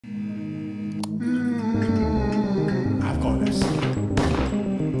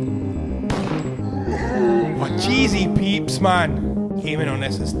man. Gaming on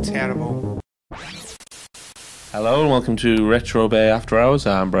this is terrible. Hello and welcome to Retro Bay After Hours.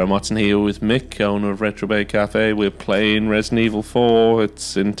 I'm Bry and Mik here with Mik, owner of Retro Bay Cafe. We're playing Resident Evil 4.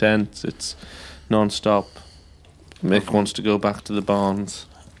 It's intense. It's non-stop. Mik wants to go back to the barns.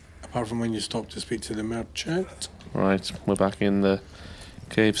 Apart from when you stop to speak to the merchant. Right, we're back in the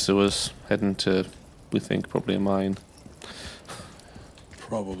cave sewers, heading to, we think, probably a mine.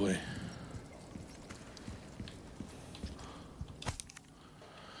 Probably.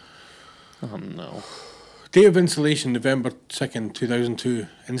 Oh no. Date of installation, November 2nd, 2002.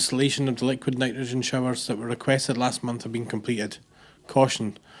 Installation of the liquid nitrogen showers that were requested last month have been completed.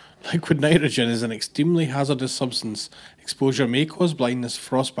 Caution. Liquid nitrogen is an extremely hazardous substance. Exposure may cause blindness,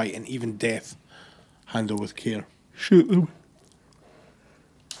 frostbite, and even death. Handle with care. Shoot them.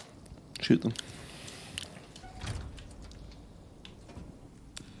 Shoot them.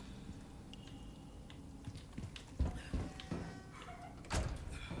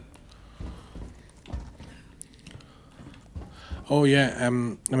 Oh yeah,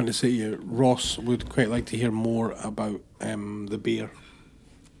 I'm going to say to you, Ross would quite like to hear more about the bear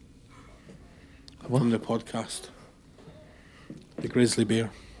from the podcast. The grizzly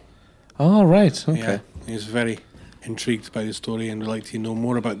bear. Oh, right, okay. Yeah, he's very intrigued by the story and would like to know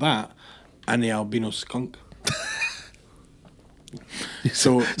more about that and the albino skunk.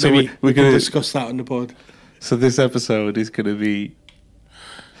 so maybe we can discuss that on the pod. So this episode is going to be...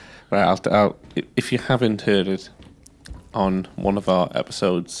 Right, if you haven't heard it, on one of our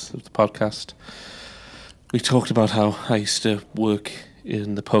episodes of the podcast, we talked about how I used to work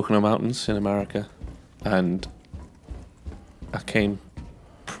in the Pocono Mountains in America, and I came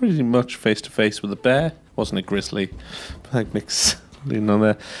pretty much face to face with a bear. Wasn't a grizzly, but like Mik's leaning on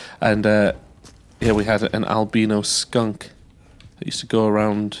there. And yeah, we had an albino skunk that used to go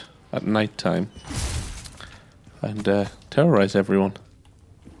around at night time and terrorize everyone.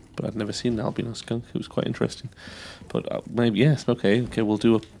 But I'd never seen an albino skunk. It was quite interesting. But maybe, yes, okay, we'll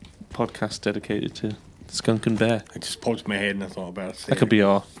do a podcast dedicated to skunk and bear. It just popped in my head and I thought about it. That could be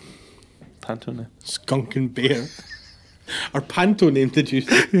our panto name. Skunk and bear. Our panto name, did you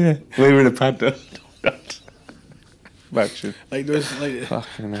say? Yeah. We were in a panto. Imagine. Like those,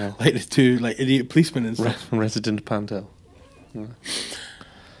 Fucking hell. like the two, like idiot policemen and stuff. Resident panto. Yeah.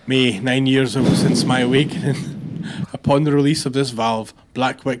 Me, 9 years ago since my awakening. Upon the release of this valve,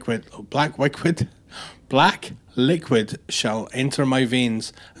 black liquid shall enter my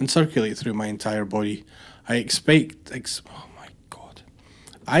veins and circulate through my entire body. I expect this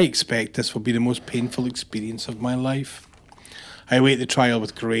will be the most painful experience of my life. I await the trial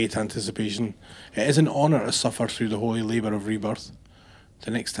with great anticipation. It is an honour to suffer through the holy labour of rebirth. The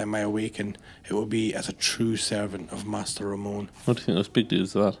next time I awaken, it will be as a true servant of Master Ramon. What do you think those big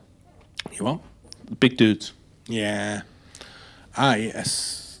dudes are that? You what? Big dudes. Yeah. I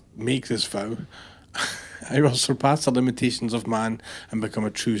make this vow. I will surpass the limitations of man and become a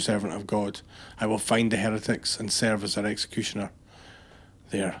true servant of God. I will find the heretics and serve as their executioner.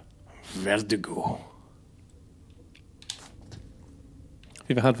 Their vertigo. Have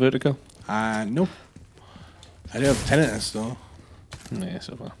you ever had vertigo? No. I do have tinnitus though. Yeah,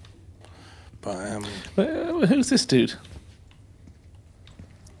 so far. But who's this dude?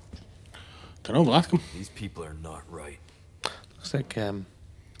 don't know, we'll ask him. These people are not right. Looks like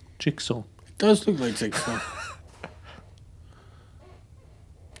Jigsaw. It does look like Jigsaw.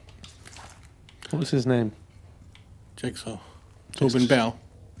 What was his name? Jigsaw. Tobin Bell.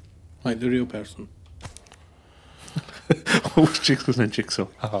 Like the real person. What was Jigsaw's name? Jigsaw.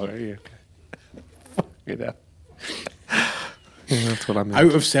 Oh, yeah, okay. Fucking hell. Yeah, that's what I meant.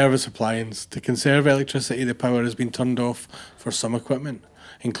 Out of service appliance. To conserve electricity, the power has been turned off for some equipment,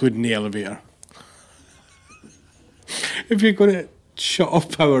 including the elevator. If you're going to shut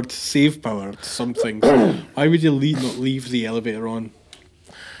off power to save power to some things, why would you not leave the elevator on?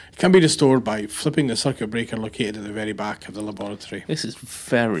 It can be restored by flipping the circuit breaker located at the very back of the laboratory. This is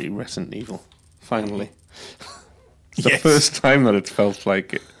very Resident Evil. Finally. It's Yes. the first time that it's felt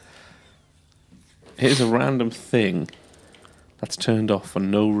like it. Here's a random thing that's turned off for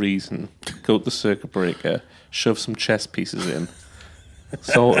no reason. Go to the circuit breaker, shove some chess pieces in,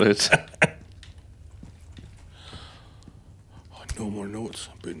 sort it. Oh, no more notes.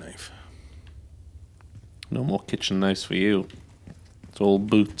 Boot knife. No more kitchen knives for you. It's all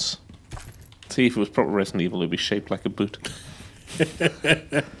boots. See, if it was proper Resident Evil, it'd be shaped like a boot.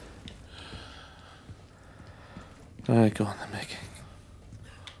 Alright, go on then, Mik.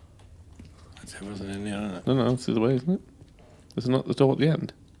 That's everything in there, isn't it? No, it's the other way, isn't it? There's not the door at the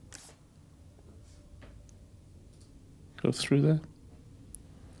end. Go through there.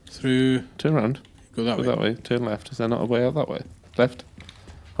 Through... Turn around. Go that Go way. that way. Turn left. Is there not a way out that way? Left?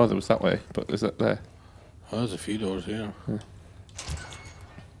 Oh, there was that way, but is that there? Oh, there's a few doors here. Yeah.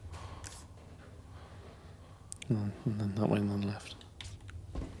 And then that way and then left.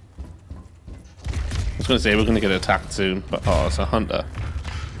 I was going to say we're going to get attacked soon, but oh, it's a hunter.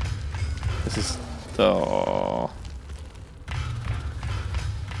 This is... Oh...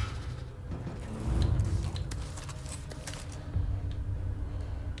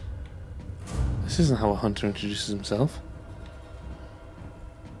 This isn't how a hunter introduces himself.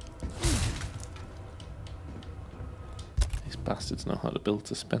 These bastards know how to build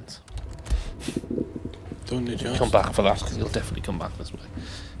suspense. Don't they just? Come back for that, because you'll definitely come back this way.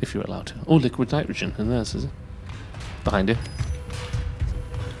 If you're allowed to. Oh, liquid nitrogen in there, is it? Behind you.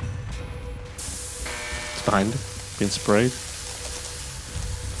 It's behind you. Being sprayed.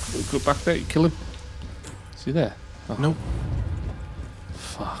 Go back there, you kill him. Is he there? Oh. Nope.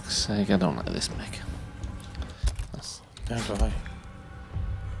 Fuck's sake, I don't like this, Mik. Never do I.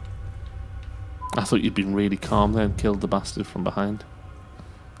 I thought you'd been really calm there and killed the bastard from behind.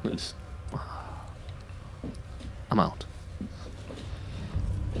 Let's... I'm out.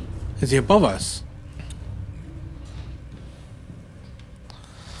 Is he above us?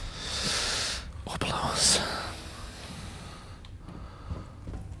 Or below us.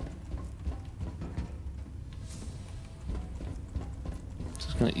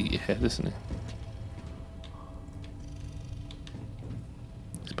 Just gonna eat your head, isn't he?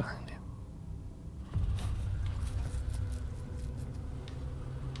 He's behind you.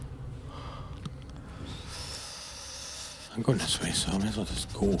 I'm going this way, so I may as well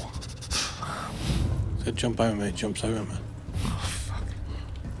just go. If I jump out of me, it jumps out of me. Oh, fuck.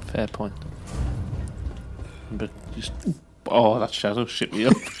 Fair point. But just... Oh, that shadow shit me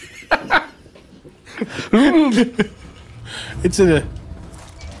up. It's in a...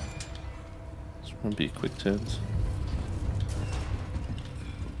 Just remember your quick turns.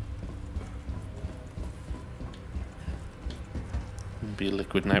 Be a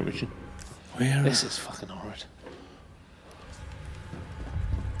liquid nitrogen. Where? This is fucking horrid.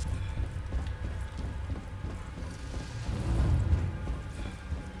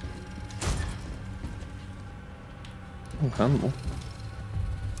 Oh, animal.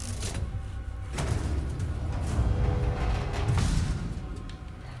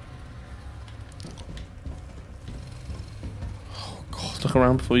 Oh, God. Look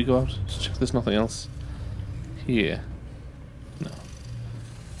around before you go out. Just check there's nothing else here. No.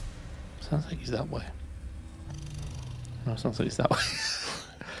 Sounds like he's that way. No, sounds like he's that way.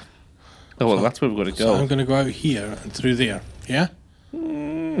 Oh, well, that's where we've got to So go. I'm going to go out here and through there. Yeah?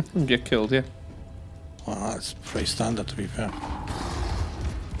 And get killed, yeah. Well, that's pretty standard, to be fair.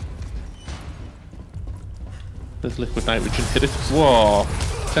 There's liquid nitrogen. Hit it. Whoa.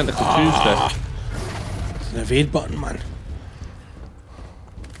 Tentacle Tuesday. It's an evade button, man.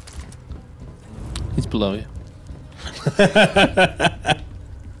 He's below you.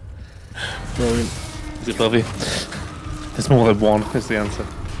 Brilliant. Is it above you? There's more than one, is the answer.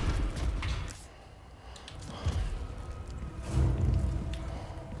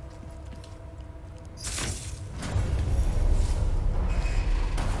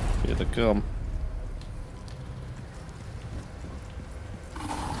 Here they come.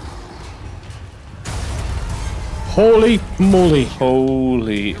 Holy moly.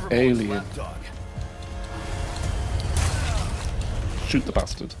 Holy alien. Shoot the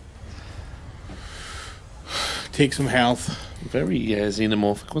bastard. Take some health. Very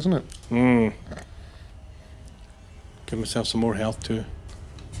xenomorphic, wasn't it? Give myself some more health too.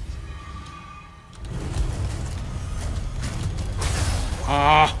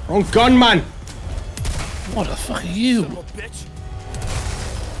 Ah, wrong gun, man. What the fuck are you?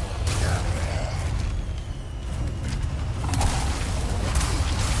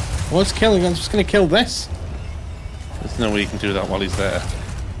 What's killing? I'm just gonna kill this. There's no way you can do that while he's there.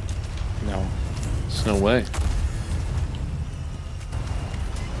 No. There's no way.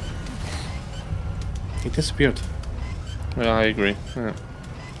 He disappeared. Yeah, I agree. Yeah.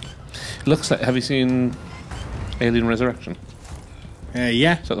 Looks like. Have you seen Alien Resurrection?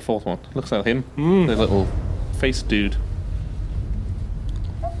 Yeah. Is that the fourth one? Looks like him. The little face dude.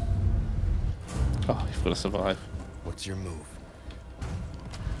 Oh, you've got to survive. What's your move?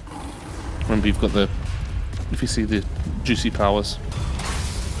 Remember, you've got the. If you see the juicy powers.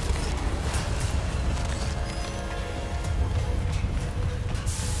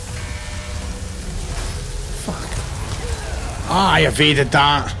 Ah, I evaded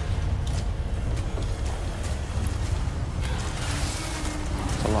that.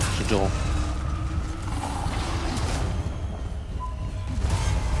 It's a locked door.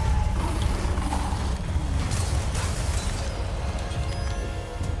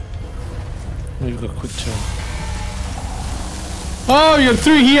 go quick turn. Oh, you're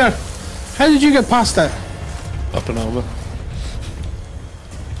through here! How did you get past that? Up and over.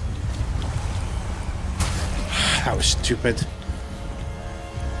 That was stupid.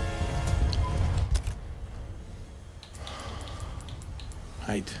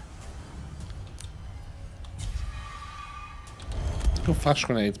 Right. Go flash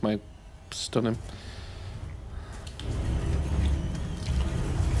grenades might stun him.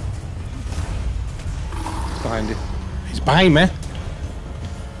 He's behind you. He's behind me.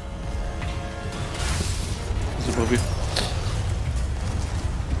 He's above you.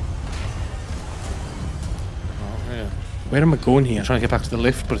 Oh, yeah. Where am I going here? I'm trying to get back to the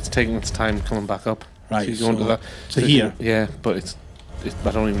lift, but it's taking its time coming back up. Right, So you go into that. So here? Yeah, but it's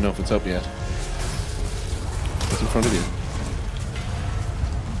I don't even know if it's up yet. It's in front of you.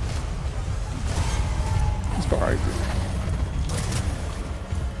 It's behind you.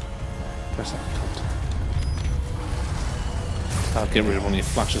 Press that cunt. I'll get rid of one of your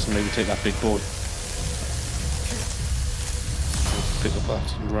flashes and maybe take that big boy. Pick up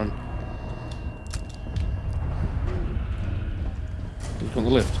that and run. Look on the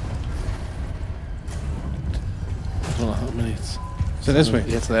lift. I don't know how many it's... Is it this way?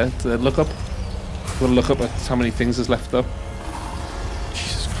 Yeah, it's there. It's there. Look up. You want to look up at how many things is left though?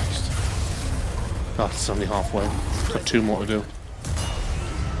 Jesus Christ. Oh, it's only halfway. It's got 2 more to do.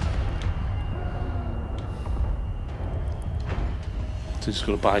 So you just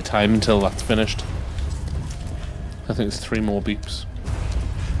got to buy time until that's finished. I think it's 3 more beeps.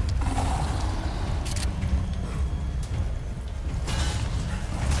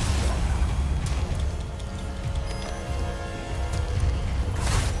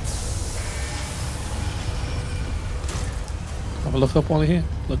 Have a look up while you're here.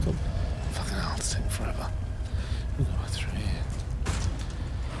 Look up. Fucking hell, it's taking forever. We'll go through here.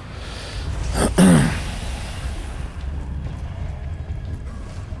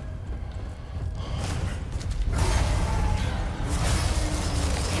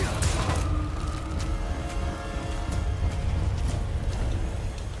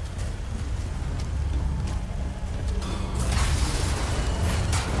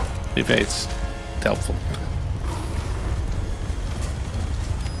 Evades. Helpful.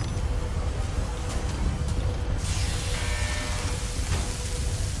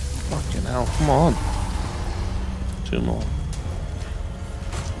 Fucking hell, come on. 2 more.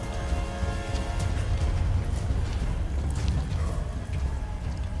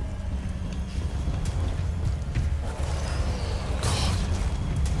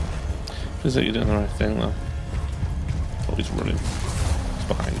 Feels like you're doing the right thing though. Oh, he's running. He's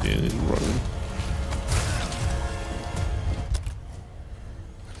behind you, he's running.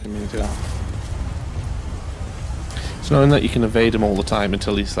 Didn't mean to do that. It's knowing that you can evade him all the time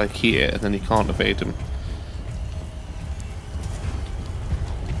until he's like here and then you can't evade him.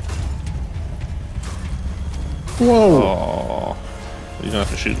 Whoa! Oh, you're gonna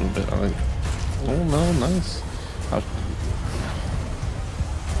have to shoot him a bit, I think. Oh no, nice.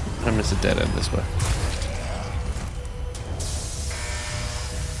 I miss a dead end this way.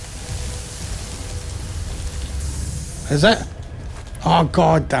 Is it? Oh,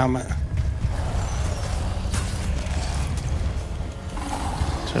 god damn it.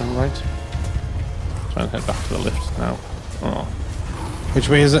 Turn right. Try and head back to the lift now. Oh, Which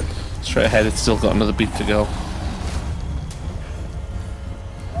way is it? straight ahead, it's still got another beat to go.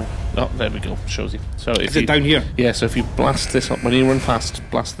 Oh, there we go. Shows you. So if Is it down here? Yeah, so if you blast this up, when you run past,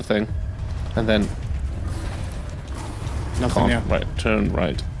 blast the thing, and then Nothing there. right, turn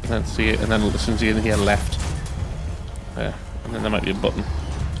right, and then see it, and then as soon as you get here, left. There, and then there might be a button.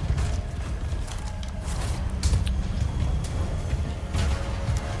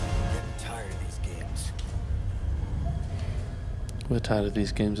 I'm tired of these games. We're tired of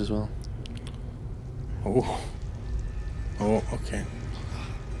these games as well. Oh. Oh, okay.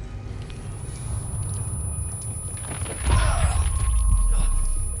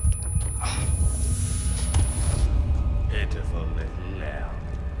 Pitiful little lamb.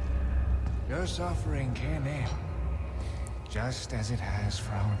 Your suffering came in, just as it has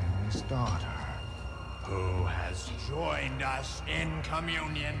for our newest daughter. Who has joined us in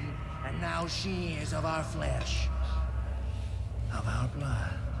communion, and now she is of our flesh, of our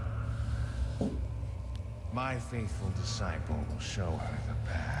blood. My faithful disciple will show her the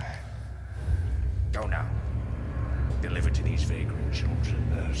path. Go now. Deliver to these vagrant children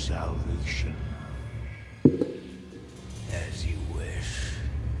their salvation. As you wish.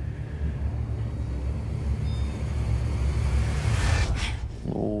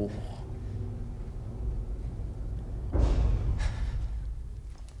 Oh.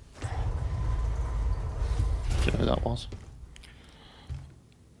 Do you know who that was?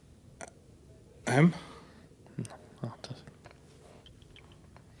 Him? Oh,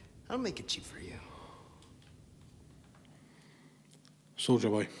 I'll make it cheap for you. Soldier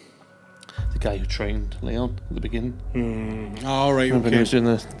Boy. the guy who trained Leon at the beginning. All right, Remember when he was doing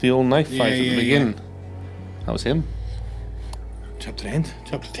the old knife fight at the beginning? That was him. Chapter 10.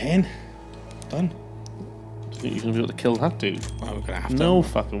 Chapter 10. Done. Do you think you're going to be able to kill that dude? Well, we're going to have to. No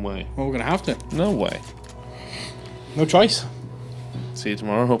fucking way. Well, we're going to have to. No way. No choice. See you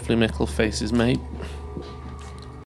tomorrow. Hopefully Mick will face his mate.